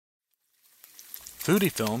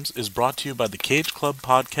Foodie Films is brought to you by the Cage Club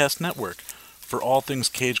Podcast Network. For all things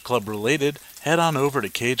Cage Club related, head on over to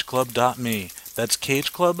cageclub.me. That's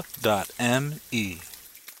cageclub.me.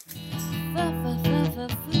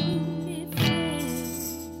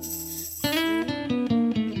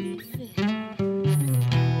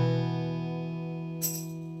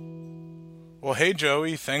 Well, hey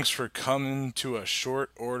Joey, thanks for coming to a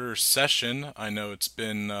short order session. I know it's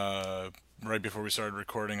been right before we started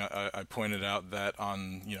recording. I pointed out that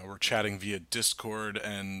we're chatting via Discord,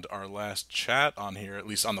 and our last chat on here, at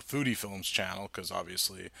least on the Foodie Films channel, because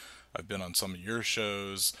obviously I've been on some of your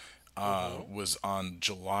shows, was on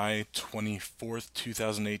July 24th,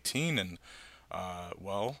 2018, and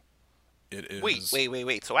well, it Wait, is wait, wait,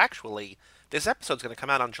 wait. So actually, this episode's going to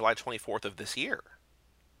come out on July 24th of this year.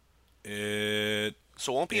 it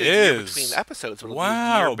So it won't be a year between is. episodes. It'll be a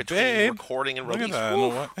year Wow, between babe. recording and Look at release. that. I know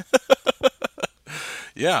Woo! what.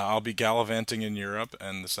 Yeah, I'll be gallivanting in Europe,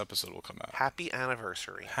 and this episode will come out. Happy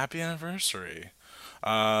anniversary. Happy anniversary.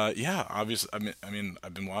 Yeah, obviously.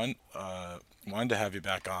 I've been wanting to have you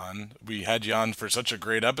back on. We had you on for such a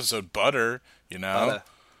great episode, Butter. But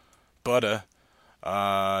Butter.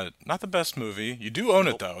 Not the best movie. You do own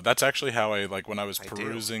it nope, though. That's actually how I like when I was I do.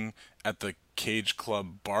 perusing at the Cage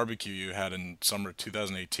Club barbecue you had in summer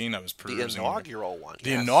 2018. I was The perusing inaugural one, the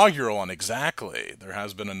yes. inaugural one, exactly. There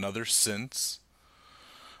has been another since.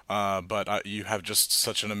 But you have just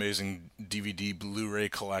such an amazing DVD Blu-ray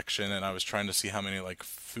collection, and I was trying to see how many like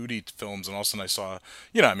foodie films, and all of a sudden I saw,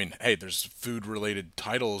 hey, there's food-related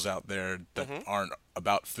titles out there that Mm-hmm. aren't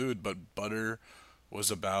about food, but Butter was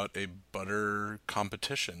about a butter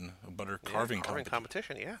competition, a butter Yeah, carving carving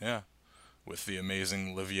competition. competition, yeah. Yeah, with the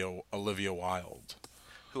amazing Olivia Wilde.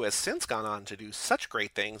 Who has since gone on to do such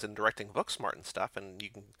great things in directing Booksmart and stuff. And you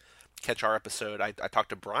can catch our episode. I talked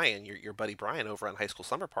to Brian, your buddy Brian, over on High School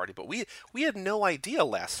Summer Party. But we had no idea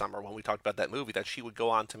last summer when we talked about that movie that she would go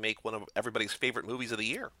on to make one of everybody's favorite movies of the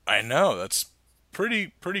year. I know that's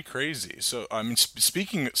pretty crazy. So I mean,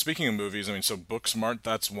 speaking of movies, I mean, so Booksmart,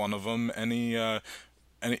 that's one of them. Any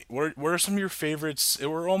what are some of your favorites?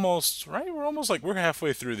 We're almost right. We're almost like we're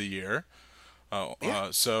halfway through the year.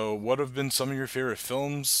 Yeah. So what have been some of your favorite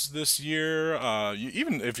films this year?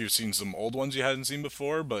 Even if you've seen some old ones you hadn't seen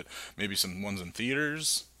before, but maybe some ones in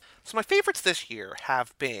theaters. So my favorites this year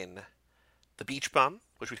have been The Beach Bum,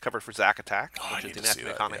 which we covered for Zack Attack, Oh, I which is need the to see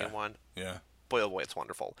Matthew that. Yeah, McConaughey one. yeah. Boy, oh boy, it's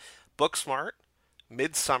wonderful. Booksmart,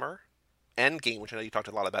 Midsummer, Endgame, which I know you talked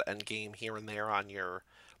a lot about Endgame here and there on your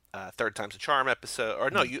Third Time's a Charm episode, or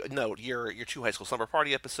no, Mm, your two High School Summer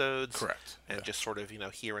Party episodes, correct. and Yeah. just sort of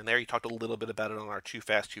here and there. You talked a little bit about it on our Too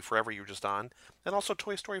Fast, Too Forever you were just on, and also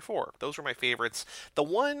Toy Story 4. Those were my favorites. The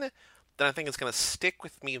one that I think is going to stick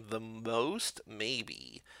with me the most,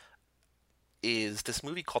 maybe, is this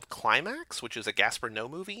movie called Climax, which is a Gaspar Noé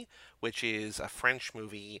movie, which is a French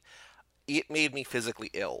movie. It made me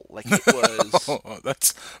physically ill. Like it was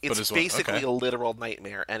That's but it's it's what basically okay. a literal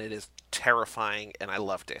nightmare, and it is terrifying, and I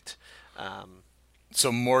loved it. Um,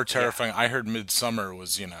 So more yeah, terrifying. I heard Midsummer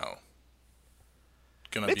was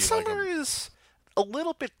gonna be like a Midsummer is a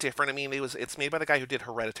little bit different. I mean, it's made by the guy who did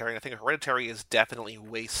Hereditary, and I think Hereditary is definitely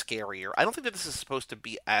way scarier. I don't think that this is supposed to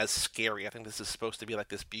be as scary. I think this is supposed to be like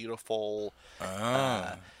this beautiful, uh,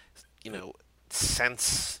 ah. you know,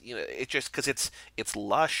 sense. It just because it's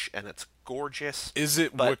lush and it's gorgeous, Is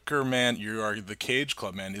it but Wicker Man? You are the Cage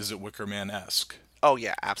Club man. Is it Wicker Man esque? oh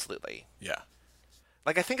yeah, absolutely. Yeah.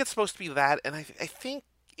 Like I think it's supposed to be that, and I think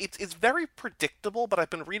it's very predictable. But I've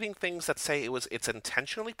been reading things that say it's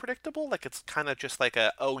intentionally predictable. Like it's kind of just like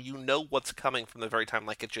a what's coming from the very time.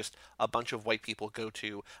 Like it's just a bunch of white people go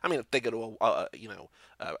to. I mean, they go to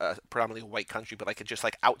a predominantly white country, but like it's just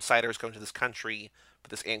like outsiders going to this country for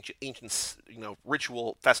this ancient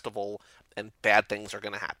ritual festival, and bad things are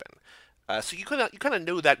going to happen. So you kind of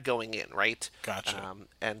know that going in, right? Gotcha.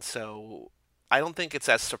 And so I don't think it's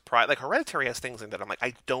as surprised. Like Hereditary has things in that I'm like,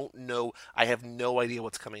 I don't know. I have no idea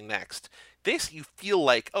what's coming next. This, you feel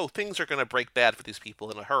like, oh, things are going to break bad for these people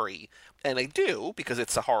in a hurry. And they do, because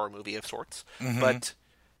it's a horror movie of sorts. Mm-hmm. But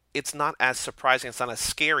it's not as surprising. It's not as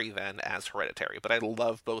scary then as Hereditary. But I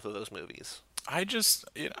love both of those movies.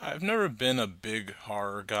 I've never been a big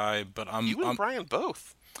horror guy, but You and Brian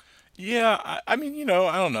both. yeah. I mean,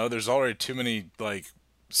 I don't know. There's already too many like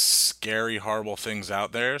scary, horrible things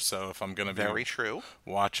out there. So if I'm gonna be Very true.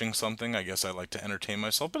 watching something, I guess I like to entertain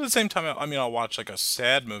myself. But at the same time, I mean, I'll watch like a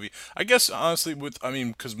sad movie. I guess honestly,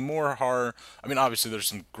 because more horror. I mean, obviously, there's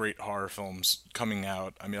some great horror films coming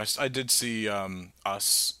out. I mean, I did see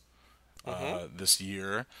Us Mm-hmm. this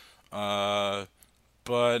year,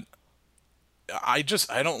 but I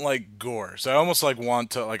don't like gore, so I almost like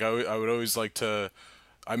want to like I would always like to.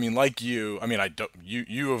 I mean, like you, I mean, I don't.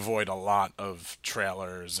 You avoid a lot of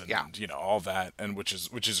trailers Yeah. and all that, and which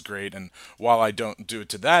is great. And while I don't do it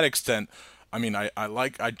to that extent, I mean, I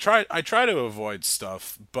try to avoid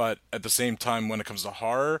stuff, but at the same time, when it comes to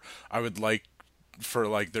horror, I would like for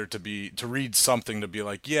like there to be to read something to be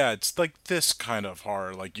like, yeah, it's like this kind of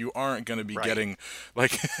horror. Like you aren't going to be Right. getting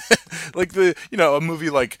like like the a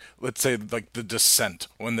movie like, let's say, like The Descent,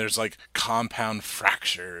 when there's like compound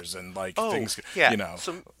fractures and like Oh, things, yeah. you know.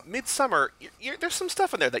 So Midsummer, there's some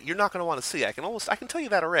stuff in there that you're not going to want to see. I can tell you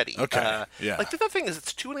that already. Okay. Yeah. Like the other thing is,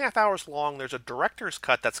 it's 2.5 hours long. There's a director's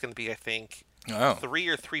cut that's going to be, I think, Oh. 3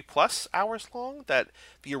 or 3+ hours long. That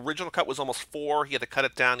the original cut was almost 4. He had to cut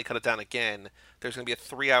it down. He cut it down again. There's going to be a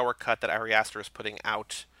 3-hour cut that Ari Aster is putting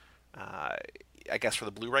out. Uh, I guess for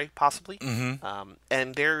the Blu-ray, possibly. Mm-hmm.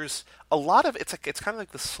 And there's a lot of it's kind of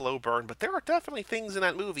like the slow burn, but there are definitely things in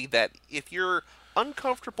that movie that if you're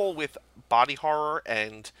uncomfortable with body horror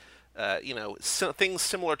and things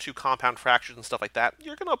similar to compound fractures and stuff like that,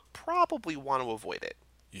 you're gonna probably want to avoid it.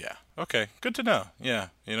 Yeah. Okay. Good to know. Yeah.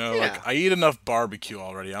 Like Yeah. I eat enough barbecue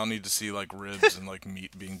already. I don't need to see like ribs and like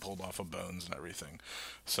meat being pulled off of bones and everything.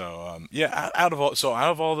 So yeah. Out of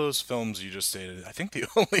all those films you just stated, I think the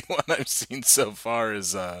only one I've seen so far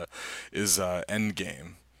is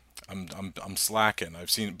Endgame. I'm slacking.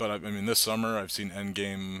 I've seen, but I mean, this summer I've seen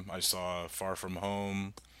Endgame. I saw Far From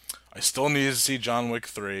Home. I still need to see John Wick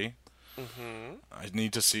 3. Hmm. I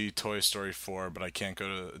need to see Toy Story 4, but I can't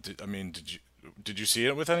go to. I mean, did you see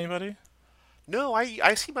it with anybody? No,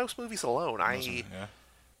 I see most movies alone. Wasn't yeah.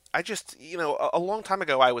 I just, a long time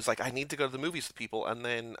ago, I was like, I need to go to the movies with people. And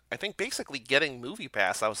then I think basically getting Movie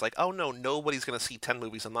Pass, I was like, oh no, nobody's going to see 10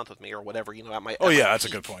 movies a month with me or whatever, Oh at my yeah, that's a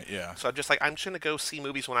good peak. point. Yeah. So I'm just like, I'm just going to go see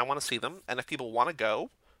movies when I want to see them. And if people want to go,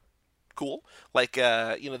 cool. Like,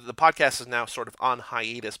 the podcast is now sort of on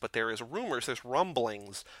hiatus, but there's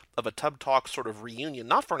rumblings of a Tub Talk sort of reunion,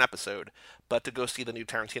 not for an episode, but to go see the new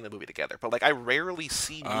Tarantino movie together. But like, I rarely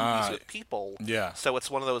see movies Uh with people, yeah. so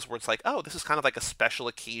it's one of those where it's like, oh, this is kind of like a special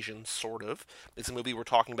occasion, sort of. It's a movie we're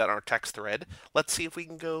talking about on our text thread. Let's see if we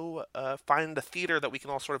can go find a theater that we can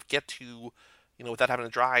all sort of get to. Without having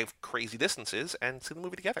to drive crazy distances and see the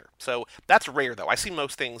movie together. So that's rare, though. I see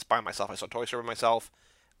most things by myself. I saw Toy Story by myself.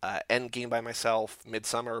 Endgame by myself,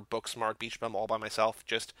 Midsummer, Booksmart, Beach Bum all by myself.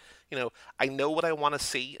 Just, I know what I want to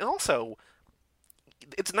see. And also,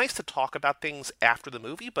 it's nice to talk about things after the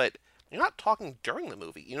movie, but you're not talking during the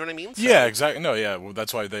movie. You know what I mean? Yeah, So, exactly. No, yeah. Well,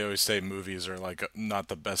 that's why they always say movies are like not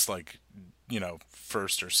the best, like,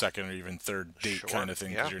 first or second or even third date kind sure. of thing,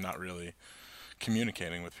 because Yeah. you're not really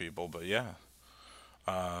communicating with people. But yeah.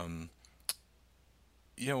 Um,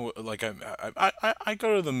 like I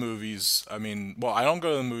go to the movies. I mean, well, I don't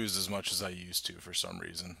go to the movies as much as I used to for some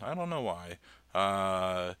reason. I don't know why.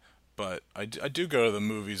 But I do go to the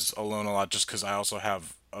movies alone a lot, just because I also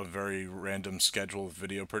have a very random schedule of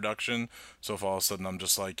video production. So if all of a sudden I'm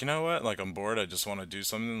just like, you know what, like I'm bored, I just want to do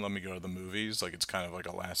something, let me go to the movies. Like it's kind of like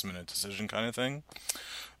a last minute decision kind of thing.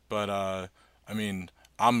 But I mean,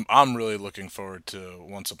 I'm really looking forward to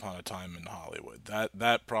Once Upon a Time in Hollywood.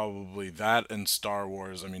 That probably that and Star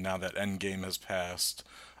Wars. I mean, now that Endgame has passed,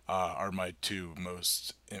 are my two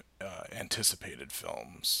most anticipated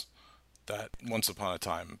films. That Once Upon a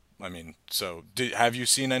Time. I mean, so have you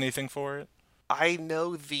seen anything for it? I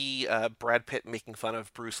know the Brad Pitt making fun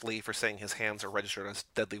of Bruce Lee for saying his hands are registered as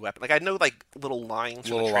deadly weapon. Like I know like little lines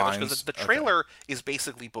from the Little trailers because lines. the Okay. trailer is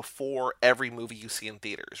basically before every movie you see in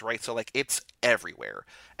theaters, right? So like it's everywhere,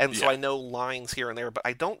 and so Yeah. I know lines here and there, but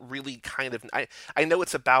I don't really kind of I know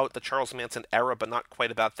it's about the Charles Manson era, but not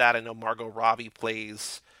quite about that. I know Margot Robbie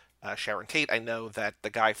plays Sharon Tate. I know that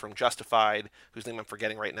the guy from Justified, whose name I'm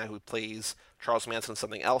forgetting right now, who plays Charles Manson,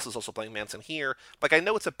 something else, is also playing Manson here. Like I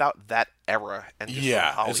know it's about that era and just sort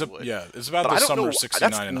of Hollywood, It's about but the I don't summer know. of That's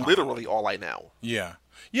 '69 in literally Hollywood. all I know. Yeah.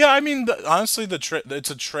 Yeah, I mean, honestly,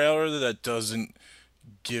 it's a trailer that doesn't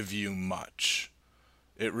give you much.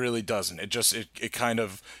 It really doesn't. It kind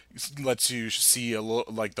of lets you see a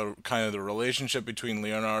little like the kind of the relationship between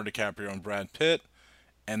Leonardo DiCaprio and Brad Pitt,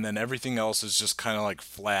 and then everything else is just kind of like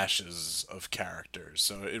flashes of characters.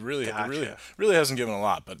 So Gotcha. really hasn't given a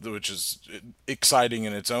lot, but which is exciting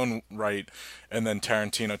in its own right. And then I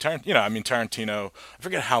mean Tarantino. I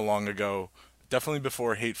forget how long ago, definitely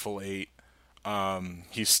before Hateful Eight.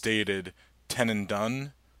 He stated ten and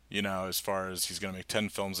done as far as he's going to make 10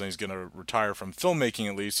 films and he's going to retire from filmmaking.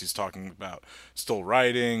 At least he's talking about still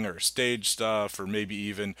writing or stage stuff, or maybe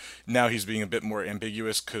even now he's being a bit more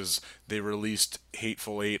ambiguous because they released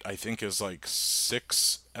Hateful Eight, I think is like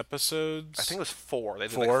 6 episodes. I think it was four. They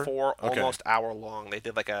did like Four? four Okay. almost hour long. They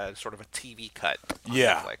did like a sort of a TV cut on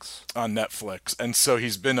Yeah, Netflix. on Netflix. And so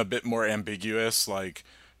he's been a bit more ambiguous, like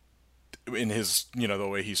in his, the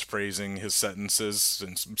way he's phrasing his sentences.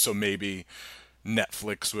 And so maybe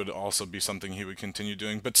Netflix would also be something he would continue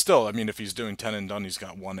doing. But still, I mean, if he's doing 10 and done, he's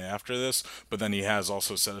got one after this. But then he has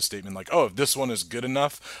also said a statement like, oh, if this one is good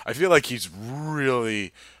enough, I feel like he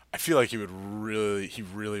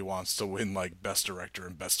really wants to win like best director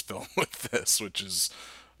and best film with this, which is,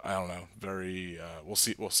 I don't know, very, we'll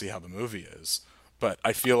see how the movie is. But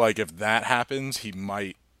I feel like if that happens, he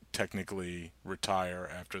might technically retire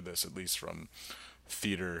after this, at least from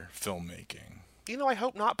theater filmmaking. I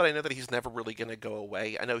hope not, but I know that he's never really going to go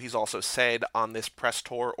away. I know he's also said on this press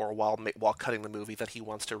tour or while cutting the movie that he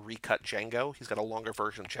wants to recut Django. He's got a longer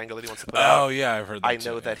version of Django that he wants to put out. Oh yeah, I've heard I that too.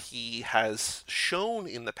 know Yeah. that he has shown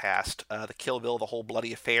in the past the Kill Bill, The Whole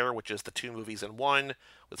Bloody Affair, which is the two movies in one,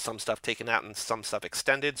 with some stuff taken out and some stuff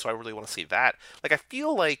extended. So I really want to see that. Like I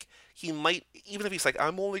feel like he might, even if he's like,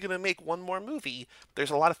 I'm only going to make one more movie.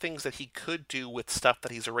 There's a lot of things that he could do with stuff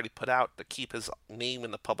that he's already put out to keep his name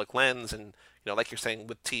in the public lens, and like you're saying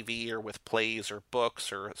with TV or with plays or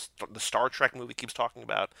books or the Star Trek movie keeps talking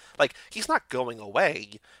about. Like he's not going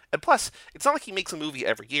away. And plus, it's not like he makes a movie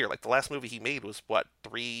every year. Like the last movie he made was what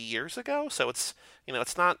 3 years ago. So it's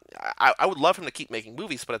not. I would love him to keep making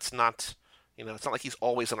movies, but it's not. It's not like he's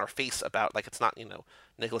always in our face about like it's not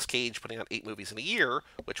Nicolas Cage putting out 8 movies in a year,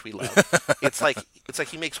 which we love. It's like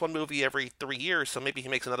he makes one movie every 3 years, so maybe he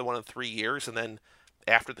makes another one in 3 years, and then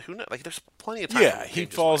after who knows? Like there's plenty of time. Yeah, To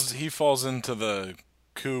change his mind. he falls into the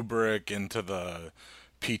Kubrick, into the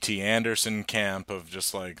P.T. Anderson camp of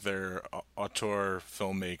just like they're auteur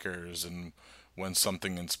filmmakers, and when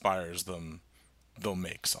something inspires them, they'll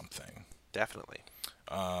make something. Definitely.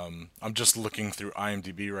 I'm just looking through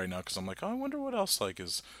IMDb right now because I'm like, oh, I wonder what else like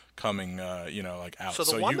is coming, like out. So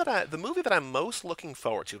the So one you that the movie that I'm most looking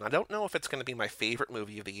forward to, and I don't know if it's going to be my favorite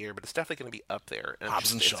movie of the year, but it's definitely going to be up there. And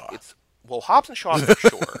Hobbs and Shaw. it's well, Hobbs and Shaw for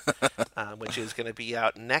sure, which is going to be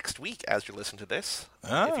out next week as you listen to this.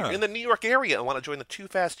 If you're Ah, in the New York area and want to join the Too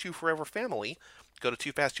Fast Too Forever family, go to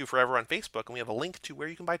Too Fast Too Forever on Facebook, and we have a link to where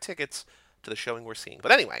you can buy tickets to the showing we're seeing.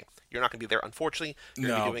 But anyway, you're not going to be there, unfortunately. You're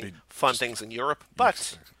no, going to I'll be doing be fun just things in Europe,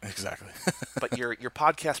 but exactly. your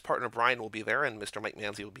podcast partner Brian will be there, and Mr. Mike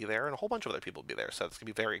Manzi will be there, and a whole bunch of other people will be there. So it's going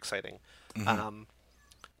to be very exciting. Hmm. Um,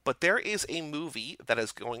 but there is a movie that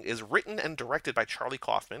is written and directed by Charlie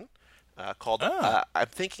Kaufman, called Ah, I'm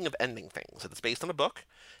Thinking of Ending Things. It's based on a book,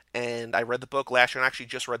 and I read the book last year, and actually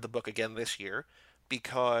just read the book again this year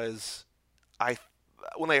because I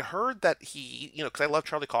when I heard that because I love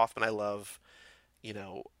Charlie Kaufman, I love you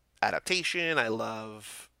know adaptation, I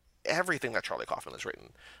love everything that Charlie Kaufman has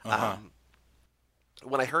written. uh huh. Um,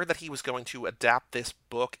 when I heard that he was going to adapt this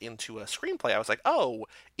book into a screenplay, I was like, oh,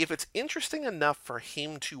 if it's interesting enough for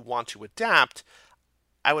him to want to adapt,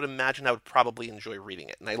 I would imagine I would probably enjoy reading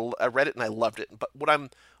it. And I read it and I loved it. But what I'm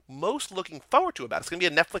most looking forward to about it's going to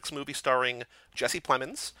be a Netflix movie starring Jesse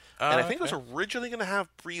Plemons, and I think it was Okay. originally going to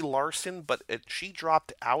have Brie Larson, but she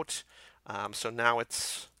dropped out. So now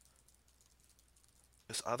it's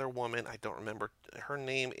this other woman. I don't remember her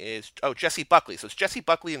name is Jesse Buckley. So it's Jesse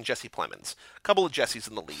Buckley and Jesse Plemons. A couple of Jessies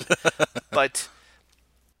in the lead, but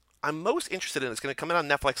I'm most interested in. It's going to come out on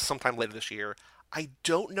Netflix sometime later this year. I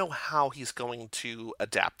don't know how he's going to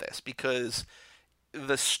adapt this because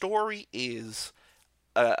the story is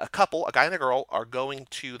a couple, a guy and a girl, are going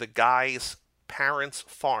to the guy's parents'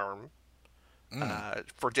 farm Mm.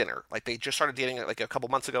 for dinner. Like they just started dating like a couple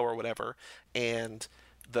months ago or whatever, and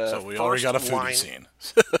the So we already first got a foodie line. scene.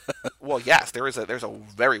 Well, yes, there's a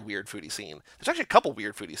very weird foodie scene. There's actually a couple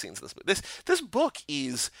weird foodie scenes in this book. This book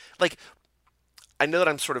is like I know that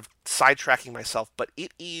I'm sort of sidetracking myself, but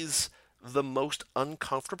it is the most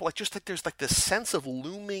uncomfortable. Like just like there's like this sense of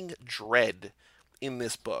looming dread in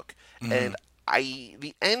this book, Hmm. and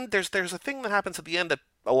the end there's a thing that happens at the end that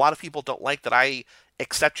a lot of people don't like that I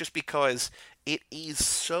accept just because it is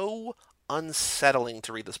so unsettling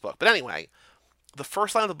to read this book. But anyway, the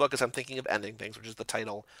first line of the book is I'm thinking of ending things, which is the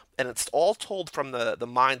title, and it's all told from the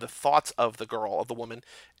mind, the thoughts of the girl, of the woman,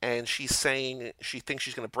 and she's saying she thinks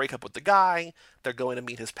she's going to break up with the guy. They're going to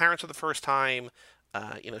meet his parents for the first time.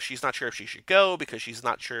 She's not sure if she should go because she's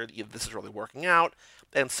not sure this is really working out.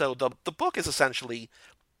 And so the book is essentially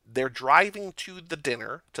they're driving to the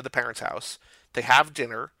dinner to the parents' house. They have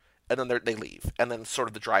dinner, and then they leave, and then sort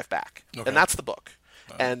of the drive back, and Okay. that's the book.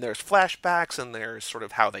 And there's flashbacks, and there's sort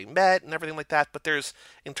of how they met and everything like that. But there's,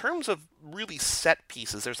 in terms of really set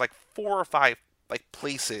pieces, there's like 4 or 5 like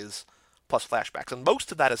places plus flashbacks, and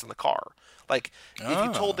most of that is in the car. Like, if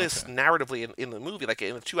you told Oh, this okay. narratively in the movie, like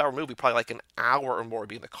in a 2 hour movie, probably like an hour or more would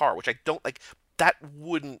be in the car, which I don't like. That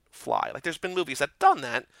wouldn't fly. Like, there's been movies that done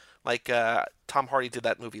that. Like Tom Hardy did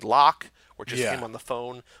that movie Lock, where just him Yeah. on the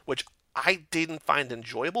phone, which I didn't find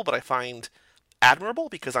enjoyable, but I find admirable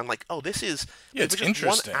because I'm like, oh, this is Yeah, it it's was just one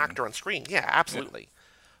interesting. actor on screen. Yeah, Yeah. absolutely.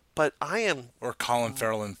 But I am Or Colin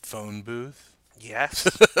Farrell in Phone Booth. yes,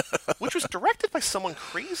 which was directed by someone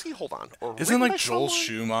crazy. Hold on, or Isn't it written like by Joel someone.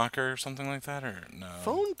 Schumacher or something like that? Or no?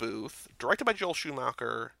 Phone Booth, directed by Joel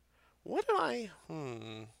Schumacher. What did I?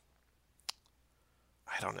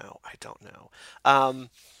 I don't know. I don't know. Um,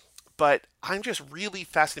 but I'm just really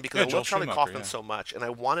fascinated because Yeah, I Joel love Charlie Schumacher. Kaufman Yeah. so much, and I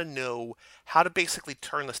want to know how to basically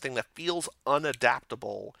turn this thing that feels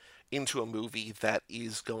unadaptable into a movie that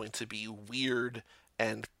is going to be weird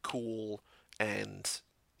and cool and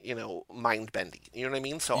mind bendy. You know what I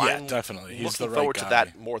mean? So Yeah, I'm definitely. He's looking the right forward to guy.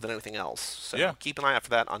 that more than anything else. Yeah, So keep an eye out for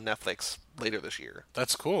that on Netflix later this year.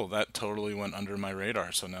 that's cool. That totally went under my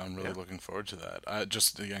radar, so now I'm really Yeah. looking forward to that.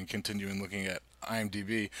 Just again, continuing looking at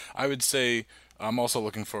IMDb, I would say I'm also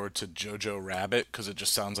looking forward to Jojo Rabbit because it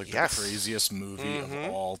just sounds like the Yes. craziest movie of Mm-hmm.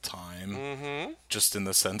 all time. Mm-hmm. Just in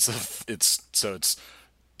the sense of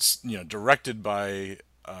directed by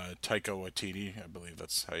Taika Waititi, I believe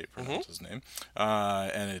that's how you Mm-hmm. pronounce his name,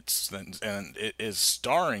 and it is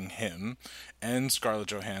starring him and Scarlett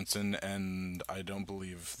Johansson, and I don't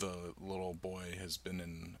believe the little boy has been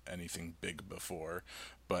in anything big before,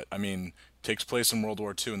 but I mean takes place in World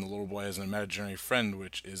War II, and the little boy has an imaginary friend,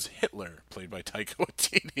 which is Hitler, played by Taika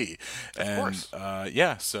Waititi, Of and course.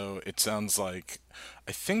 yeah, so it sounds like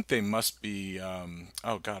I think they must be.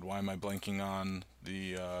 Oh God, why am I blanking on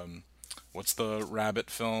the? What's the rabbit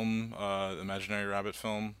film? Imaginary rabbit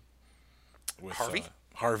film with Harvey?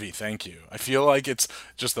 Harvey. Thank you. I feel like it's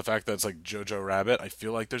just the fact that it's like Jojo Rabbit. I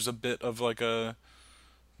feel like there's a bit of like a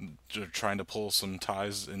trying to pull some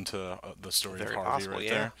ties into the story of Very Harvey possible, right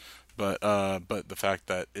yeah. there. But the fact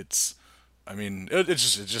that it's I mean,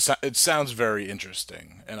 it sounds very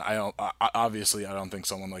interesting, and obviously I don't think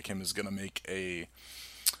someone like him is gonna make a.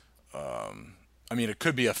 I mean, it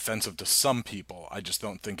could be offensive to some people. I just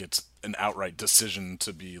don't think it's an outright decision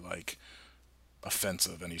to be like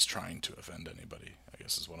offensive, and he's trying to offend anybody. I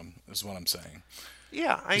guess is what I'm saying.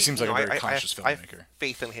 Yeah, He I seems you like know a very I conscious have, I have filmmaker.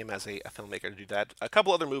 faith in him as a filmmaker to do that. A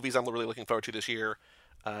couple other movies I'm really looking forward to this year.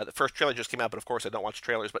 The first trailer just came out, but of course I don't watch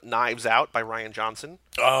trailers. But Knives Out by Ryan Johnson,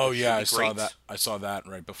 Oh which yeah, should I be saw that. great. I saw that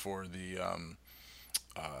right before the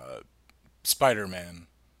Spider-Man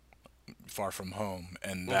Far From Home,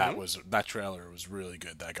 and Hmm. that trailer was really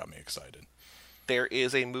good. That got me excited. There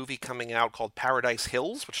is a movie coming out called Paradise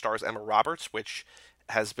Hills, which stars Emma Roberts, which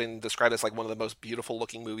has been described as like one of the most beautiful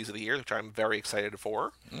looking movies of the year, which I'm very excited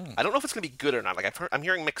for. Mm. I don't know if it's going to be good or not. Like I'm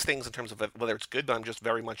hearing mixed things in terms of whether it's good, but I'm just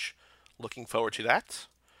very much looking forward to that.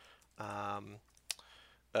 Um,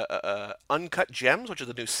 Uncut Gems, which is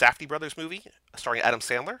the new Safdie brothers movie starring Adam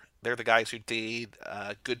Sandler. They're the guys who did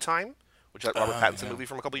Good Time, which is that Robert Oh Pattinson yeah, movie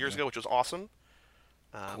from a couple years yeah, ago, which was awesome.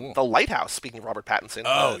 cool. The Lighthouse, speaking of Robert Pattinson,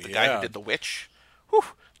 Oh the guy who yeah, did The Witch, whew,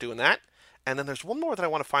 doing that. And then there's one more that I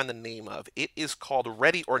want to find the name of. It is called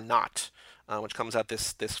Ready or Not, which comes out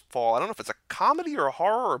this fall. I don't know if it's a comedy or a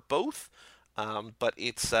horror or both, but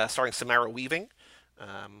it's starring Samara Weaving,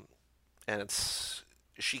 um, and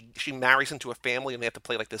she marries into a family and they have to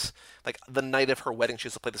play like this like the night of her wedding she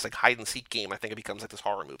has to play this like hide and seek game. I think it becomes like this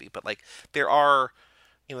horror movie, but like there are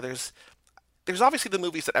there's obviously the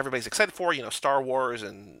movies that everybody's excited for, Star Wars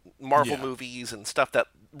and Marvel yeah, movies and stuff that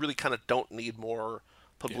really kind of don't need more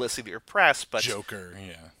yeah. publicity or press. But Joker,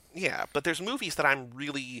 yeah, yeah, but there's movies that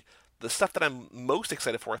the stuff that I'm most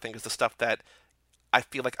excited for, I think, is the stuff that I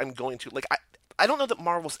feel like I'm going to, like, I don't know that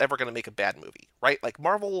Marvel's ever going to make a bad movie, right? Like,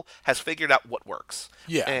 Marvel has figured out what works.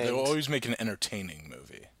 yeah. They'll And always make an entertaining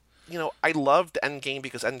movie. I loved Endgame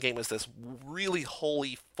because Endgame is this really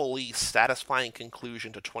wholly, fully satisfying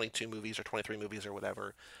conclusion to 22 movies or 23 movies or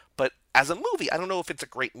whatever. But as a movie, I don't know if it's a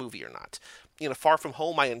great movie or not. Far From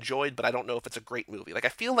Home I enjoyed, but I don't know if it's a great movie. Like, I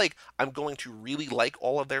feel like I'm going to really like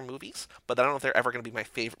all of their movies, but I don't know if they're ever going to be my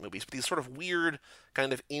favorite movies. But these sort of weird,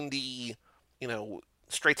 kind of indie, you know,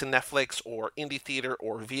 straight to Netflix or indie theater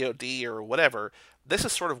or VOD or whatever, this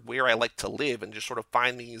is sort of where I like to live and just sort of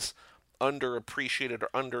find these underappreciated or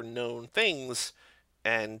underknown things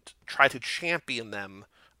and try to champion them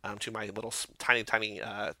to my little tiny, tiny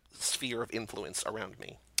sphere of influence around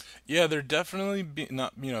me. Yeah, they're definitely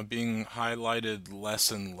not, being highlighted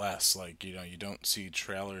less and less. Like, you don't see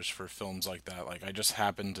trailers for films like that. Like, I just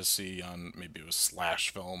happened to see on, maybe it was Slash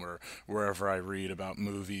Film or wherever I read about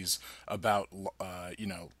movies about,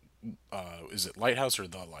 is it Lighthouse or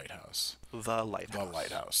The Lighthouse? The The Lighthouse.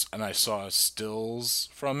 Lighthouse. And I saw stills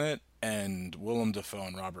from it, and Willem Dafoe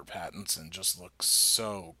and Robert Pattinson just look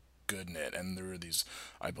so good in it. And there were these,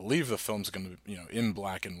 I believe the film's going to, in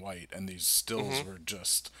black and white, and these Hmm. stills were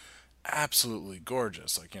just absolutely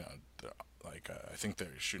gorgeous. Like, I think they're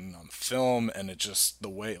shooting on film, and it just, the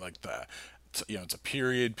way, like, it's a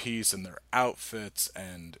period piece, and their outfits,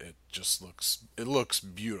 and it looks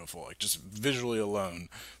beautiful. Like, just visually alone,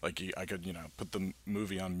 like, I could, put the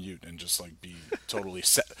movie on mute and just, like, be totally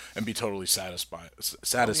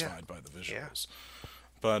Oh yeah, satisfied by the yeah. visuals.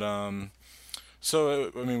 But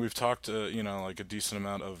so, I mean, we've talked, like, a decent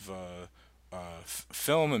amount of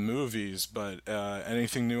film and movies, but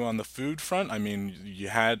anything new on the food front? I mean, you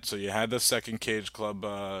had the second Cage Club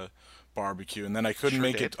barbecue, and then I couldn't Sure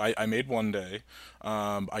make it. did. I made one day.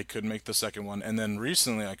 I couldn't make the second one, and then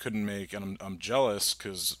recently I couldn't make, and I'm jealous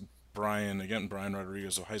because Brian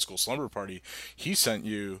Rodriguez of High School Slumber Party, he sent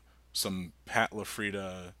you some Pat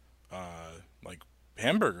LaFrida, like,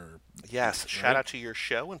 hamburger Yes, beef, shout right? out to your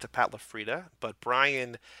show and to Pat LaFrida. But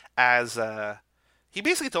Brian, as he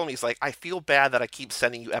basically told me, he's like, I feel bad that I keep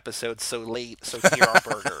sending you episodes so late, so here are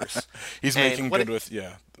burgers. He's And making good with,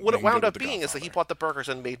 yeah, what it making wound good with up The being is that he Godfather. bought the burgers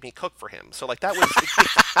and made me cook for him. So like that was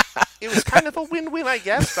it was kind of a win-win, I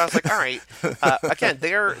guess. But I was like, all right. Again,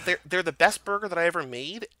 they're the best burger that I ever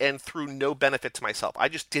made, and through no benefit to myself. I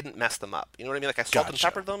just didn't mess them up. You know what I mean? Like I salt and Gotcha.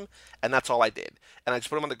 peppered them, and that's all I did. And I just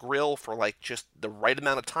put them on the grill for like just the right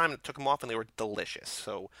amount of time, and took them off, and they were delicious.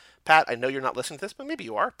 So Pat, I know you're not listening to this, but maybe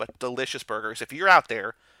you are. But delicious burgers. If you're out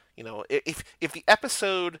there, if the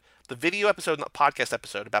episode, the video episode, not podcast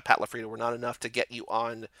episode about Pat LaFrida were not enough to get you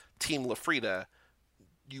on Team LaFrida,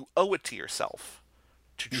 you owe it to yourself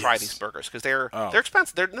to try these Yes. burgers because they're Oh,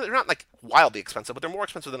 expensive. They're not like wildly expensive, but they're more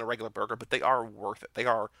expensive than a regular burger. But they are worth it. They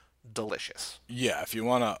are delicious. yeah. If you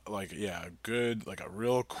want to, like, yeah, a good, like, a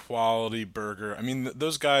real quality burger. I mean,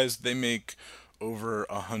 those guys, they make over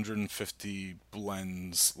 150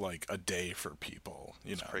 blends, like, a day for people.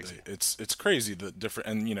 It's crazy. It's crazy, the different,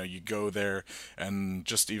 and you go there, and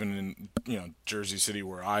just even in, Jersey City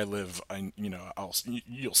where I live,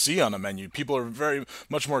 you'll see on a menu, people are very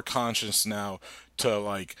much more conscious now to,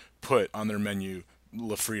 like, put on their menu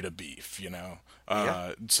LaFrida beef, Yeah.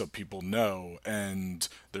 so people know. And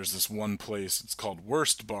there's this one place, it's called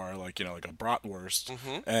Wurst Bar, like, like a bratwurst.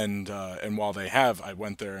 Mm-hmm. And while I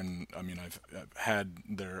went there, and I mean, I've had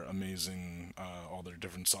their amazing, all their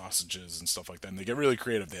different sausages and stuff like that. And they get really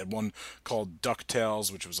creative. They had one called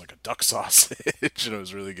Ducktails, which was like a duck sausage, and it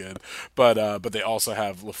was really good. But they also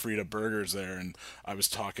have LaFrida burgers there. And I was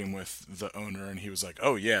talking with the owner, and he was like,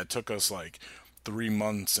 "Oh yeah, it took us like 3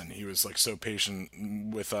 months," and he was like so patient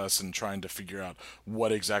with us and trying to figure out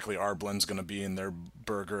what exactly our blend's going to be. And their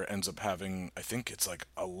burger ends up having, I think it's like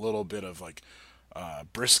a little bit of, like,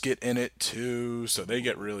 brisket in it too. So they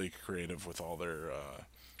get Ooh, really creative with all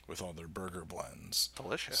their burger blends. So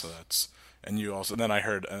delicious. that's, and you also, then I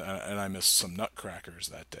heard, and I missed some nutcrackers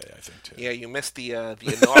that day, I think, too. Yeah, you missed the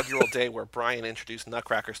inaugural day where Brian introduced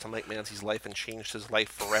Nutcrackers to Mike Manzi's life and changed his life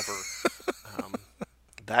forever. Um,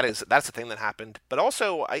 that's the thing that happened. But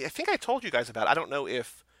also, I think I told you guys about. I don't know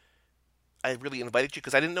if I really invited you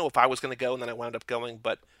because I didn't know if I was going to go, and then I wound up going.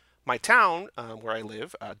 But my town, where I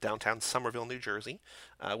live, downtown Somerville, New Jersey,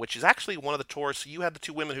 which is actually one of the tours. So you had the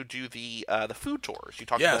two women who do the food tours. You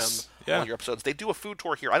talked to them Yes, on one yeah. of your episodes. They do a food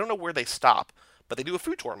tour here. I don't know where they stop, but they do a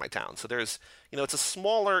food tour in my town. So there's, it's a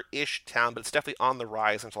smaller-ish town, but it's definitely on the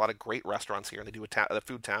rise. There's a lot of great restaurants here, and they do a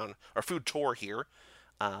food town or food tour here.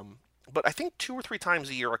 Um, but I think 2 or 3 times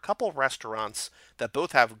a year, a couple restaurants that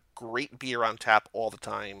both have great beer on tap all the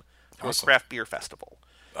time do a Awesome. craft beer festival.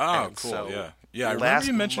 Oh, And cool. so Yeah, yeah. I remember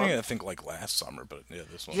you last mentioning it, month, I think, like, last summer, but yeah,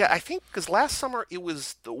 this one, yeah, yeah. I think because last summer it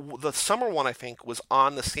was the summer one. I think was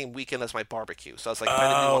on the same weekend as my barbecue. So I was like, if I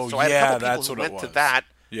didn't do one, Oh so I had a couple yeah, people that's who what it went to was. that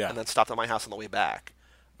Yeah. and then stopped at my house on the way back.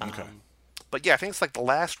 Okay. Um, but yeah, I think it's like the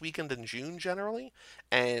last weekend in June generally,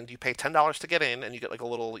 and you pay $10 to get in, and you get like a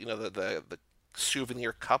little, the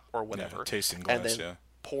souvenir cup or Yeah, whatever, tasting and glass. then Yeah.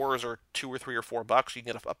 pours are $2 or $3 or $4. You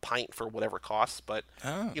can get a pint for whatever it costs, but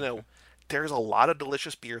Oh, you okay. know, there's a lot of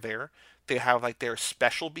delicious beer there. They have like their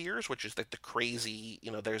special beers, which is like the crazy,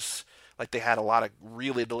 there's like they had a lot of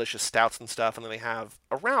really delicious stouts and stuff, and then they have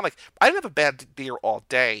around like I didn't have a bad beer all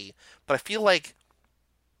day, but I feel like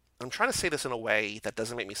I'm trying to say this in a way that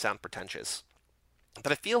doesn't make me sound pretentious,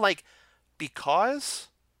 but I feel like because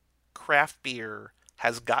craft beer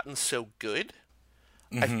has gotten so good.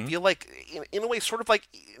 I Hmm. feel like, in a way, sort of like,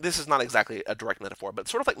 this is not exactly a direct metaphor, but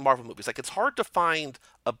sort of like Marvel movies. Like, it's hard to find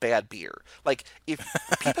a bad beer. Like, if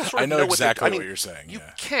people sort I of know know what they're, I exactly what mean, you're saying. you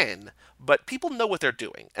Yeah. can, but people know what they're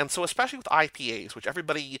doing, and so especially with IPAs, which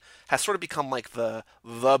everybody has sort of become like the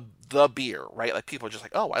beer, right? Like people are just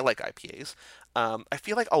like, oh, I like IPAs. I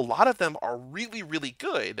feel like a lot of them are really really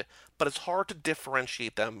good, but it's hard to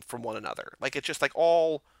differentiate them from one another. Like it's just like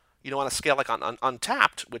all, on a scale like on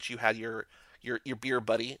Untapped, which you had your beer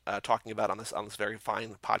buddy talking about on this very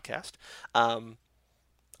fine podcast. Um,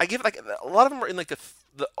 I give it like a lot of them are in like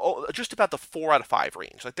just about the 4 out of 5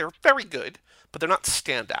 range. Like they're very good, but they're not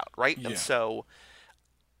standout, right? And Yeah. so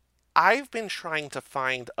I've been trying to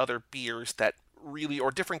find other beers that really,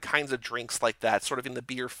 or different kinds of drinks like that, sort of in the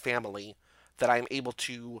beer family, that I'm able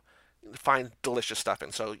to find delicious stuff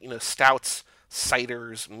in. So, stouts,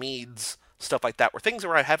 ciders, meads, stuff like that, were things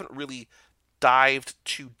where I haven't really dived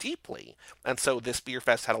too deeply. And so this beer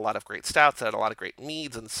fest had a lot of great stouts, it had a lot of great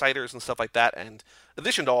meads and ciders and stuff like that. And in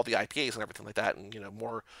addition to all the IPAs and everything like that, and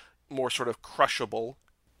more sort of crushable,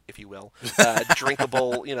 if you will,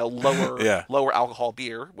 drinkable, lower Yeah. lower alcohol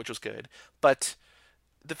beer, which was good. But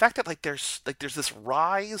the fact that there's this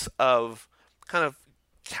rise of kind of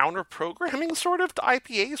counter programming sort of to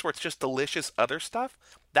IPAs where it's just delicious other stuff,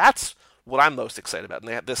 that's what I'm most excited about.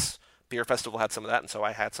 And this beer festival had some of that, and so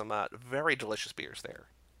I had some very delicious beers there.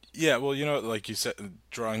 Yeah, well, like you said,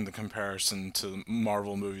 drawing the comparison to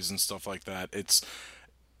Marvel movies and stuff like that,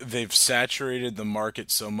 they've saturated the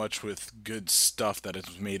market so much with good stuff that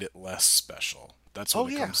it's made it less special. That's what Oh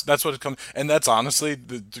it yeah, comes. That's what it comes. And that's honestly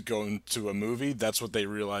to go into a movie. That's what they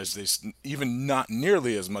realized. Even not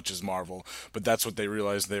nearly as much as Marvel, but that's what they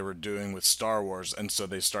realized they were doing with Star Wars, and so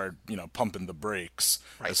they started, pumping the brakes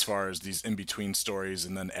as right. far as these in between stories.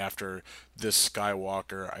 And then after this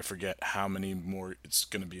Skywalker, I forget how many more. It's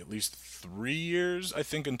going to be at least 3 years, I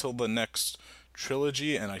think, until the next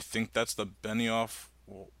trilogy, and I think that's the Benioff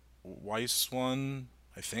Weiss one.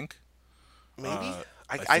 I think. Maybe. I,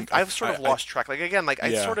 I I think I've sort of I lost track. Like again, like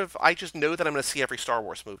yeah, I just know that I'm going to see every Star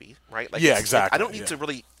Wars movie, right? Like yeah, it's like I exactly, don't need yeah, to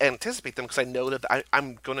really anticipate them because I know that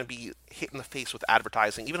I'm going to be hit in the face with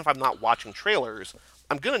advertising. Even if I'm not watching trailers,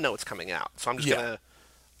 I'm going to know it's coming out. So I'm just yeah. gonna.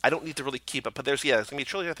 I don't need to really keep up. But there's going to be a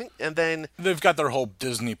trilogy, I think, and then They've got their whole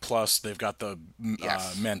Disney Plus. They've got the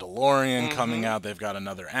yes. Mandalorian coming Mm-hmm. out. They've got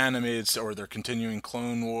another animated, or they're continuing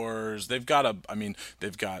Clone Wars. They've got a. I mean,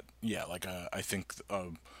 they've got like a. I think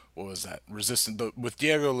what was that? With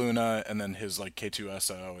Diego Luna and then his like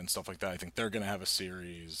K2SO and stuff like that. I think they're gonna have a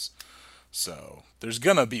series. So there's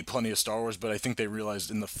gonna be plenty of Star Wars, but I think they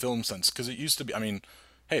realized in the film sense because it used to be. I mean,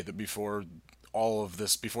 hey, before all of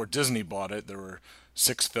this, before Disney bought it, there were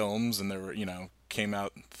 6 films, and they were came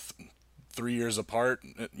out 3 years apart.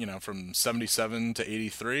 From '77 to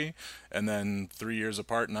 '83, and then 3 years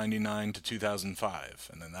apart, '99 to 2005,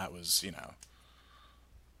 and then that was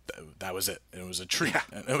that was it. It was a treat, Yeah.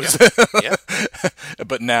 and it Yeah. was. Yeah.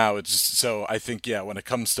 But now it's so. I think when it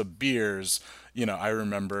comes to beers, I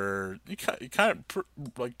remember you kind of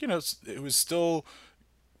like it was still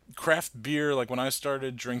craft beer. Like when I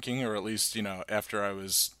started drinking, or at least after I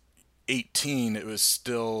was 18, it was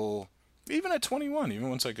still even at 21, even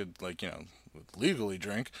once I could like legally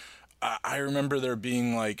drink. I remember there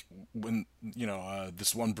being like when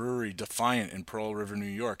this one brewery, Defiant, in Pearl River, New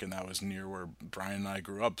York, and that was near where Brian and I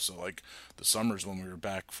grew up. So like the summers when we were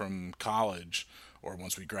back from college, or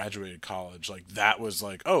once we graduated college, like that was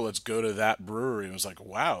like, oh, let's go to that brewery. And it was like,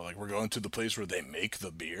 wow, like we're going to the place where they make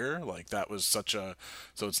the beer. Like that was such a.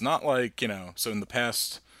 So it's not like so in the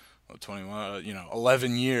past 21,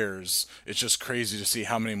 11 years, it's just crazy to see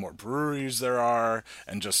how many more breweries there are,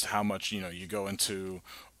 and just how much you go into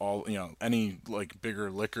all any like bigger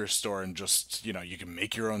liquor store, and just you can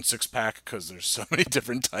make your own 6 pack because there's so many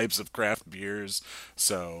different types of craft beers.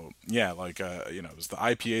 So yeah, like it was the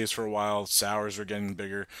IPAs for a while, sours were getting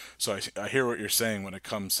bigger. So I hear what you're saying when it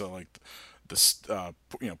comes to like the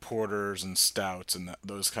porters and stouts and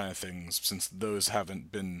those kind of things, since those haven't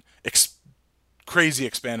been crazy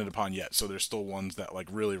expanded upon yet. So there's still ones that like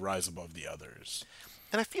really rise above the others.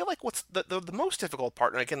 And I feel like what's the most difficult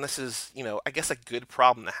part, and again, this is, I guess a good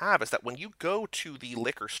problem to have, is that when you go to the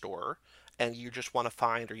liquor store and you just want to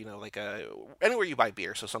find, or, like anywhere you buy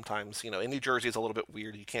beer, so sometimes, in New Jersey it's a little bit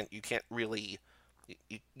weird. You can't really,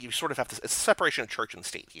 you sort of have to, it's separation of church and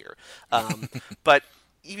state here. But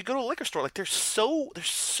if you go to a liquor store, like there's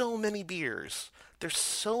so many beers. There's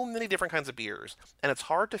so many different kinds of beers, and it's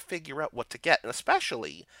hard to figure out what to get, and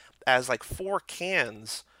especially as like 4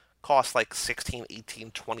 cans cost like 16,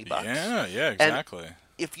 18, 20 bucks. Yeah, yeah, And exactly.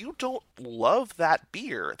 if you don't love that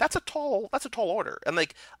beer, that's a tall order. And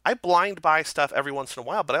like I blind buy stuff every once in a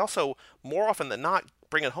while, but I also more often than not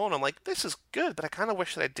bring it home. I'm like, this is good, but I kind of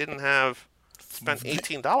wish that I didn't have spent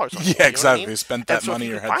 $18 on it. Yeah, You know what I mean? exactly. Spent And that so if you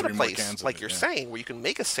money or can had find a three more place cans of like it. you're Yeah. saying where you can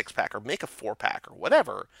make a 6 pack or make a 4 pack or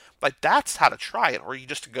whatever, like that's how to try it. Or you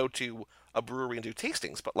just go to a brewery and do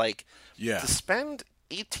tastings. But like Yeah. to spend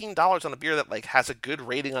 $18 on a beer that like has a good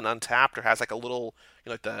rating on Untapped or has like a little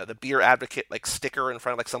like the beer advocate like sticker in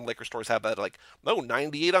front of like some liquor stores have that like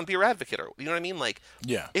 98 on beer advocate or you know what I mean like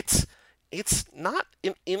Yeah. it's it's not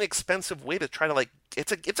an inexpensive way to try to like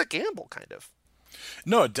it's a gamble kind of.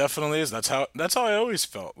 No, it definitely is. That's how I always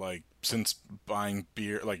felt like since buying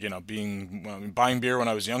beer, like being well, I mean, buying beer when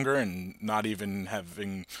I was younger and not even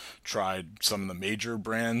having tried some of the major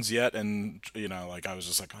brands yet, and like I was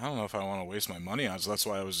just like I don't know if I want to waste my money on. So that's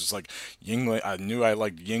why I was just like Yingling. I knew I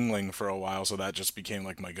liked Yingling for a while, so that just became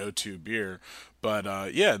like my go-to beer.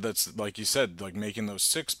 But yeah, that's like you said, like making those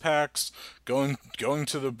 6 packs, going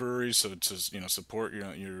to the breweries, so to support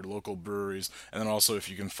your local breweries, and then also if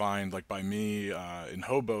you can find like by me in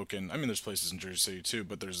Hoboken. I mean, there's places in Jersey City too,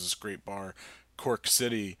 but there's this great bar, Cork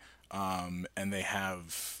City, and they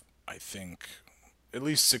have I think at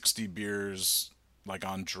least 60 beers like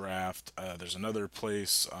on draft. There's another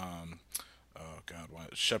place. Oh God,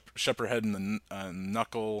 what Shepherdhead and the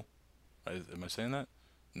Knuckle. Am I saying that?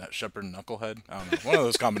 Shepherd Knucklehead. I don't know. One of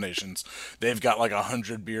those combinations. They've got like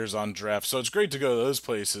 100 beers on draft, so it's great to go to those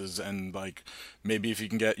places and like maybe if you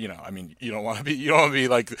can get, I mean, you don't want to be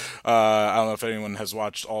like, I don't know if anyone has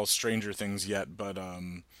watched all Stranger Things yet, but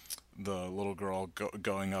the little girl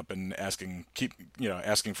going up and asking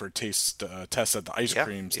for a taste test at the ice Yeah,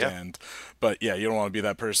 cream yeah. stand. But yeah, you don't want to be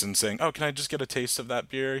that person saying, "Oh, can I just get a taste of that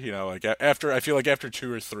beer?" Like after I feel like after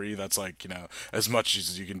two or three, that's like as much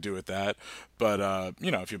as you can do with that. But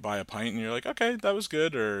if you buy a pint and you're like, "Okay, that was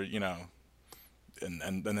good," or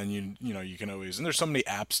and then you can always, and there's so many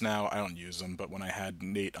apps now. I don't use them, but when I had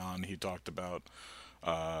Nate on, he talked about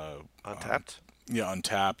Untapped. yeah,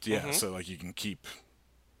 Untapped, yeah. Mm-hmm. So like you can keep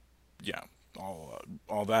yeah,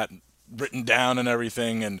 all that written down and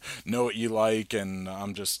everything, and know what you like. And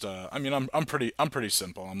I'm just, I mean, I'm pretty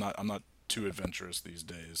simple. I'm not too adventurous these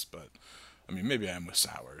days, but I mean, maybe I am with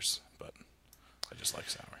sours, but I just like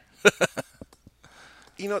sour.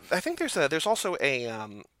 I think there's also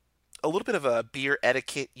a little bit of a beer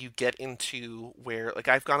etiquette you get into where like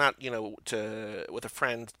I've gone out, to with a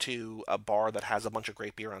friend to a bar that has a bunch of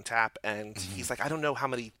great beer on tap and Hmm. he's like, I don't know how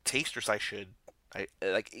many tasters I should I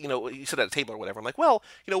like you sit at a table or whatever. I'm like, well,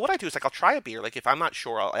 what I do is like I'll try a beer. Like if I'm not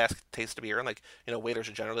sure, I'll ask to taste a beer, and like waiters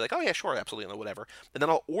are generally like, oh yeah, sure, absolutely, whatever. And then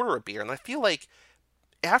I'll order a beer, and I feel like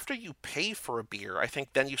after you pay for a beer, I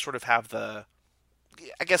think then you sort of have the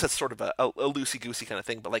I guess it's sort of a loosey goosey kind of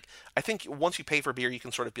thing, but like I think once you pay for beer, you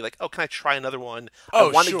can sort of be like, oh, can I try another one? I Oh,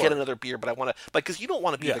 want to get sure. another beer, but I want to like because you don't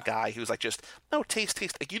want to be the Yeah. guy who's like just no taste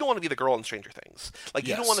taste. Like you don't want to be the girl in Stranger Things. Like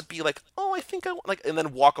you don't want to Yes. be like oh I think I want like and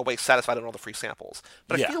then walk away satisfied on all the free samples.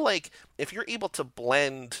 But I Yeah. feel like if you're able to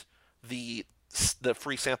blend the the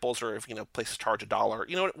free samples or if places charge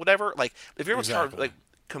 $1, whatever. Like if you're able to charge Exactly. like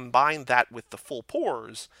combine that with the full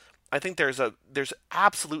pours, I think there's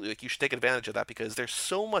absolutely like you should take advantage of that because there's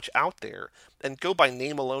so much out there and go by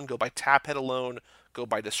name alone, go by tap head alone, go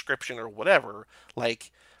by description or whatever.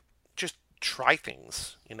 Like just try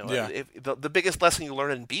things. Yeah. If the biggest lesson you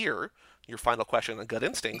learn in beer, your final question on gut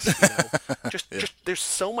instincts, just Yeah. just there's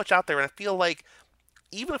so much out there, and I feel like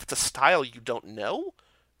even if it's a style you don't know,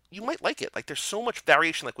 you might like it. Like there's so much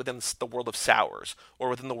variation like within the world of sours or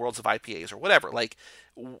within the worlds of IPAs or whatever. Like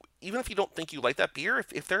even if you don't think you like that beer,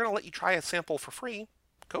 if they're gonna let you try a sample for free,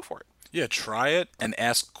 go for it. Yeah, try it and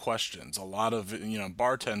ask questions. A lot of,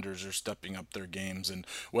 bartenders are stepping up their games, and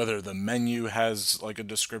whether the menu has like a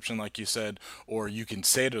description like you said, or you can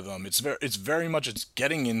say to them, it's very much it's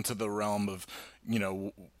getting into the realm of,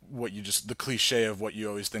 what you just the cliche of what you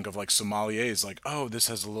always think of like sommeliers, like, oh, this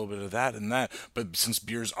has a little bit of that and that. But since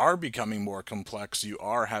beers are becoming more complex, you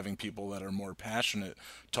are having people that are more passionate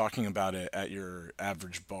talking about it at your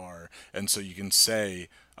average bar, and so you can say,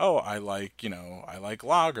 oh, I like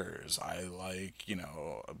lagers, I like,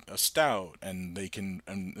 a stout, and and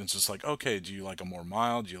it's just like, okay, do you like a more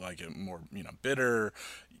mild? Do you like it more, bitter?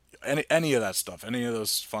 Any of that stuff, any of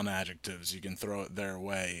those fun adjectives, you can throw it their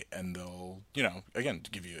way, and they'll, again,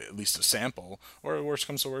 give you at least a sample. Or worst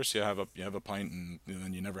comes to worst, you have a pint, and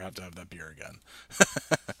then you never have to have that beer again.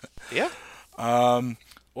 Yeah.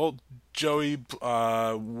 Well, Joey,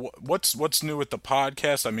 what's new with the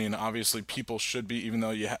podcast? I mean, obviously, people should be, even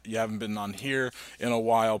though you haven't been on here in a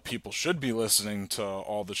while, people should be listening to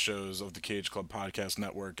all the shows of the Cage Club Podcast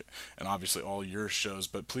Network, and obviously all your shows.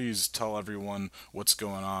 But please tell everyone what's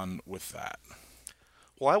going on with that.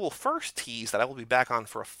 Well, I will first tease that I will be back on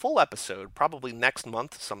for a full episode, probably next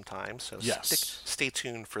month sometime. So Yes. stay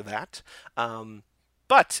tuned for that.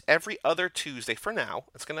 But every other Tuesday for now,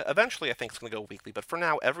 it's gonna eventually. I think it's gonna go weekly, but for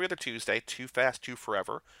now, every other Tuesday, Too Fast, Too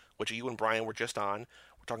Forever, which you and Brian were just on.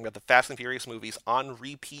 We're talking about the Fast and Furious movies on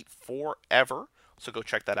repeat forever. So go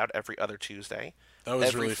check that out every other Tuesday. That was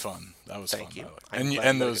Every really fun. That was fun. Thank you. I'm And glad and you had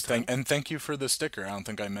a good those time. thank you for the sticker. I don't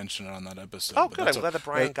think I mentioned it on that episode, Oh, but good. I'm glad that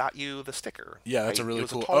Brian got you the sticker. yeah, that's a It really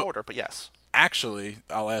was a cool. tall Oh, order, but yes. actually,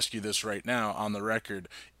 I'll ask you this right now on the record.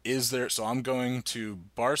 Is there, so I'm going to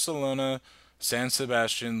Barcelona, San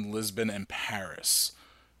Sebastian, Lisbon, and Paris.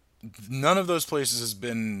 None of those places has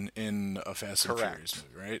been in a Fast and Furious Correct.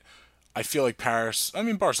 movie, right? I feel like Paris, I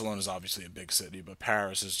mean, Barcelona is obviously a big city, but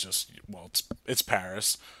Paris is just, well, it's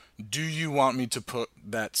Paris. Do you want me to put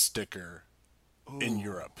that sticker in Ooh.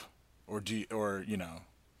 Europe? Or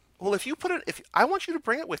Well, if you put it, if I want you to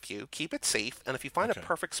bring it with you, keep it safe, and if you find a okay.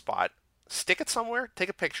 perfect spot, stick it somewhere, take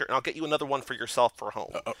a picture, and I'll get you another one for yourself for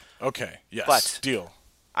home. Okay, yes, But deal.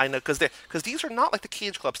 I know because these are not like the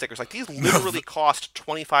Cage Club stickers. Like these No, literally cost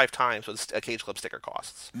 25 times what a Cage Club sticker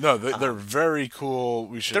costs. no, they're very cool.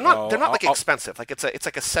 We should. They're not like I'll expensive. Like it's like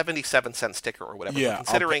a 77-cent sticker or whatever. But yeah, I'll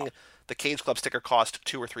considering the Cage Club sticker cost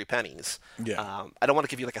 2 or 3 pennies, yeah. I don't want to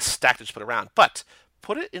give you like a stack to just put around. But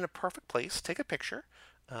put it in a perfect place. Take a picture.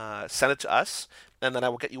 Send it to us, and then I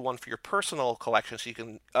will get you one for your personal collection so you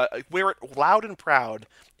can wear it loud and proud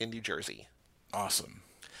in New Jersey. Awesome.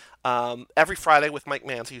 Every Friday with Mike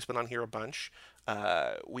Manzi, who's been on here a bunch,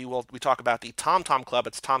 we talk about the Tom Tom Club.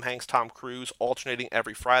 It's Tom Hanks, Tom Cruise, alternating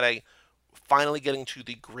every Friday. Finally getting to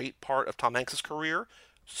the great part of Tom Hanks's career,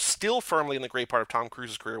 still firmly in the great part of Tom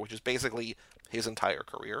Cruise's career, which is basically his entire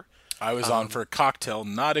career. I was on for a cocktail,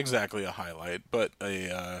 not exactly a highlight, but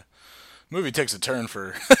a movie takes a turn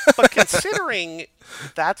for. But considering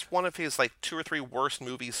that's one of his like 2 or 3 worst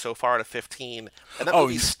movies so far out of 15, and that Oh,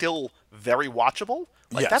 movie's still very watchable,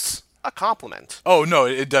 like that's yes. a compliment. Oh no,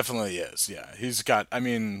 it definitely is. Yeah, he's got. I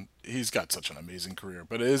mean, he's got such an amazing career.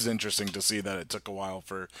 But it is interesting to see that it took a while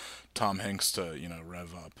for Tom Hanks to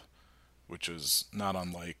rev up, which is not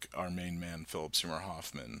unlike our main man Philip Seymour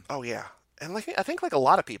Hoffman. Oh yeah. And like I think like a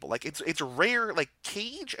lot of people, like it's rare. Like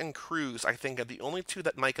Cage and Cruise, I think are the only two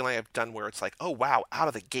that Mike and I have done where it's like, oh wow, out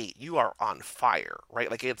of the gate, you are on fire,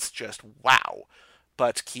 right? Like it's just wow.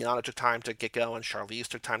 But Keanu took time to get going, Charlize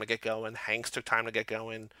took time to get going, Hanks took time to get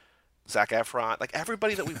going, Zac Efron, like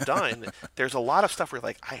everybody that we've done, there's a lot of stuff where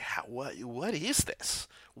like, what is this?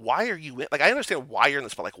 Why are you in? Like I understand why you're in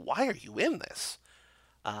this, but like why are you in this?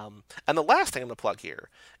 And the last thing I'm going to plug here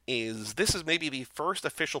is this is maybe the first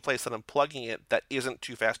official place that I'm plugging it that isn't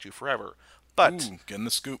Too Fast, Too Forever. But Ooh, getting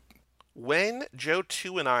the scoop. when Joe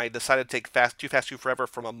 2 and I decided to take Too Fast, Too Forever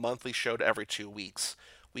from a monthly show to every 2 weeks,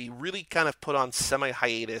 we really kind of put on semi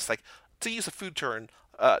hiatus, like to use a food term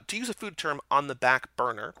on the back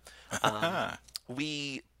burner. Um,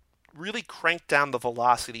 we really cranked down the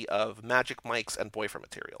velocity of Magic Mike's and Boyfriend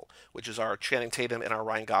Material, which is our Channing Tatum and our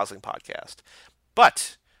Ryan Gosling podcast.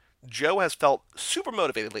 But Joe has felt super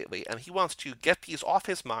motivated lately, and he wants to get these off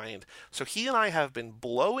his mind. So he and I have been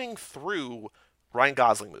blowing through Ryan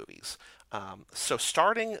Gosling movies. So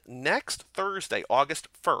starting next Thursday, August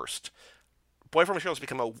 1st, Boyfriend Material has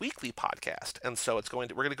become a weekly podcast, and so we're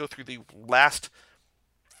going to go through the last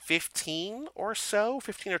 15 or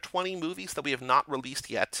 20 movies that we have not released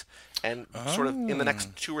yet, and sort of in the Oh,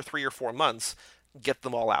 next 2 or 3 or 4 months, get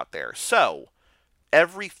them all out there. So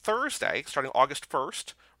every Thursday, starting August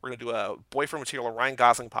 1st, we're going to do a Boyfriend Material Ryan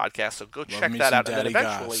Gosling podcast. So go love check me that some out. And then Daddy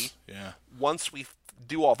eventually, Goss. Yeah. once we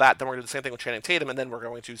do all that, then we're going to do the same thing with Channing Tatum, and then we're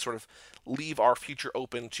going to sort of leave our future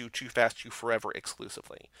open to Too Fast, Too Forever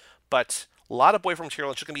exclusively. But a lot of Boyfriend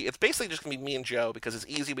Material. It's basically just going to be me and Joe because it's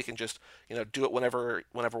easy. We can just do it whenever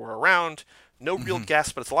we're around. No real Hmm.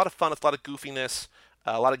 guests, but it's a lot of fun. It's a lot of goofiness,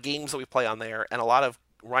 a lot of games that we play on there, and a lot of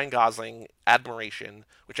Ryan Gosling admiration,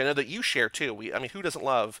 which I know that you share too. I mean, who doesn't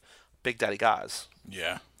love Big Daddy Goz?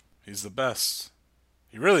 Yeah, he's the best.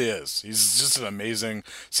 He really is. He's just an amazing.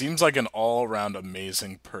 Seems like an all-around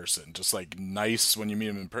amazing person. Just like nice when you meet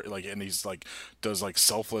him like, and he's like does like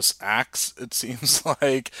selfless acts. It seems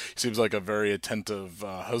like he seems like a very attentive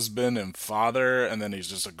husband and father, and then he's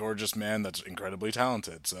just a gorgeous man that's incredibly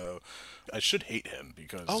talented. So I should hate him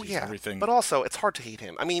because Oh he's yeah, everything. but also it's hard to hate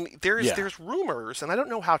him. I mean, there's Yeah. there's rumors, and I don't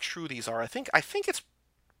know how true these are. I think it's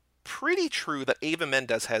pretty true that Eva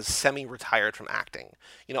Mendes has semi-retired from acting.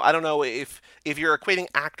 I don't know if you're equating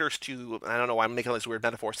actors to, I don't know why I'm making all these weird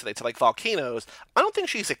metaphors today, to like volcanoes. I don't think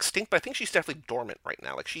she's extinct, but I think she's definitely dormant right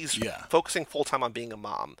now. Like she's Yeah. focusing full time on being a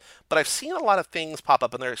mom. But I've seen a lot of things pop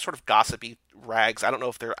up, and they're sort of gossipy rags. I don't know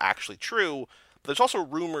if they're actually true. But there's also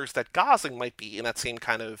rumors that Gosling might be in that same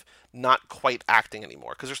kind of not quite acting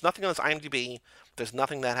anymore because there's nothing on his IMDb. There's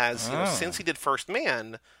nothing that has, since he did First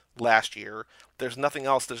Man last year, there's nothing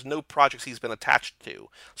else. There's no projects he's been attached to.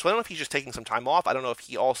 So I don't know if he's just taking some time off. I don't know if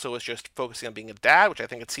he also is just focusing on being a dad, which I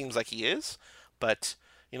think it seems like he is. But,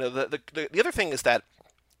 the other thing is that,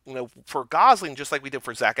 for Gosling, just like we did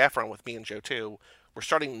for Zac Efron with Me and Joe too, we're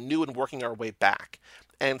starting new and working our way back.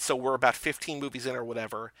 And so we're about 15 movies in or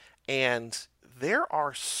whatever, and there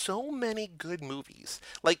are so many good movies.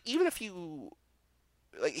 Like, even if you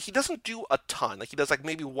like, he doesn't do a ton. Like, he does like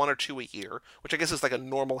maybe one or two a year, which I guess is like a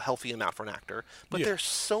normal, healthy amount for an actor. But there's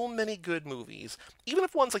so many good movies, even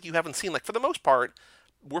if ones like you haven't seen. Like, for the most part,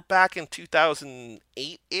 we're back in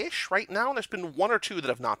 2008-ish right now, and there's been one or two that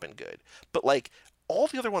have not been good. But like, all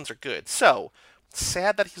the other ones are good. So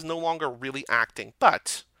sad that he's no longer really acting,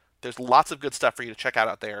 but there's lots of good stuff for you to check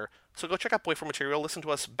out there. So go check out Boyfriend Material, listen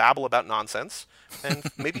to us babble about nonsense, and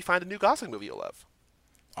maybe find a new Gosling movie you'll love.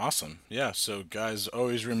 Awesome. Yeah, so guys,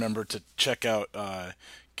 always remember to check out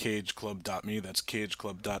cageclub.me. That's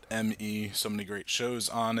cageclub.me. So many great shows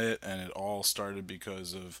on it, and it all started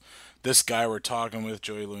because of this guy we're talking with,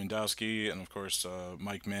 Joey Lewandowski, and of course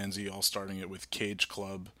Mike Manzi, all starting it with Cage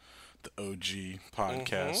Club, the OG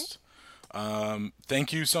podcast.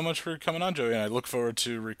 Thank you so much for coming on, Joey, and I look forward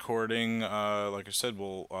to recording. Like I said,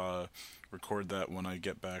 we'll record that when I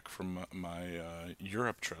get back from my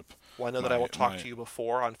Europe trip. Well, I know that I will talk to you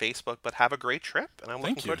before on Facebook, but have a great trip, and I'm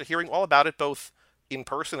looking Thank forward you. to hearing all about it, both in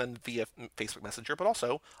person and via Facebook Messenger, but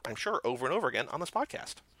also, I'm sure, over and over again on this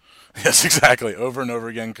podcast. Yes, exactly, over and over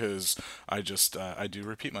again, because I do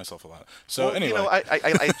repeat myself a lot. So Well, anyway,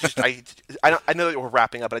 I know that we're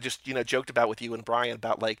wrapping up, but I just, joked about with you and Brian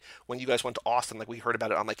about like when you guys went to Austin, like we heard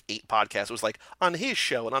about it on like 8 podcasts. It was like on his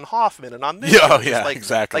show and on Hoffman and on this. yeah, show. oh, yeah, Like,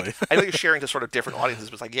 exactly. like I know you're sharing to sort of different audiences,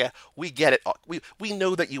 but it's like, yeah, we get it. We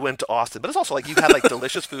know that you went to Austin, but it's also like you had like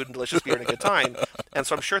delicious food and delicious beer and a good time. And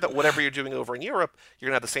so I'm sure that whatever you're doing over in Europe, you're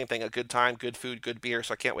gonna have the same thing: a good time, good food, good beer.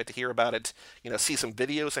 So I can't wait to hear about it. See some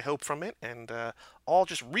videos, I hope, from it, and all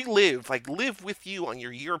just live with you on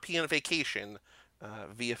your European vacation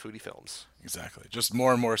via Foodie Films. Exactly. Just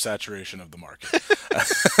more and more saturation of the market.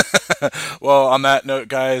 Well, on that note,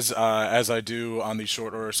 guys, as I do on these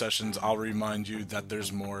short order sessions, I'll remind you that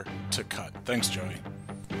there's more to cut. Thanks, Joey.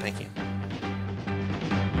 Thank you.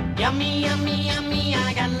 Yummy, yummy, yummy,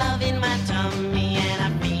 I got love in my tummy and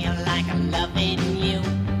I feel like I'm loving you.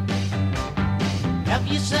 Love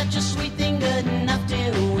you such a sweet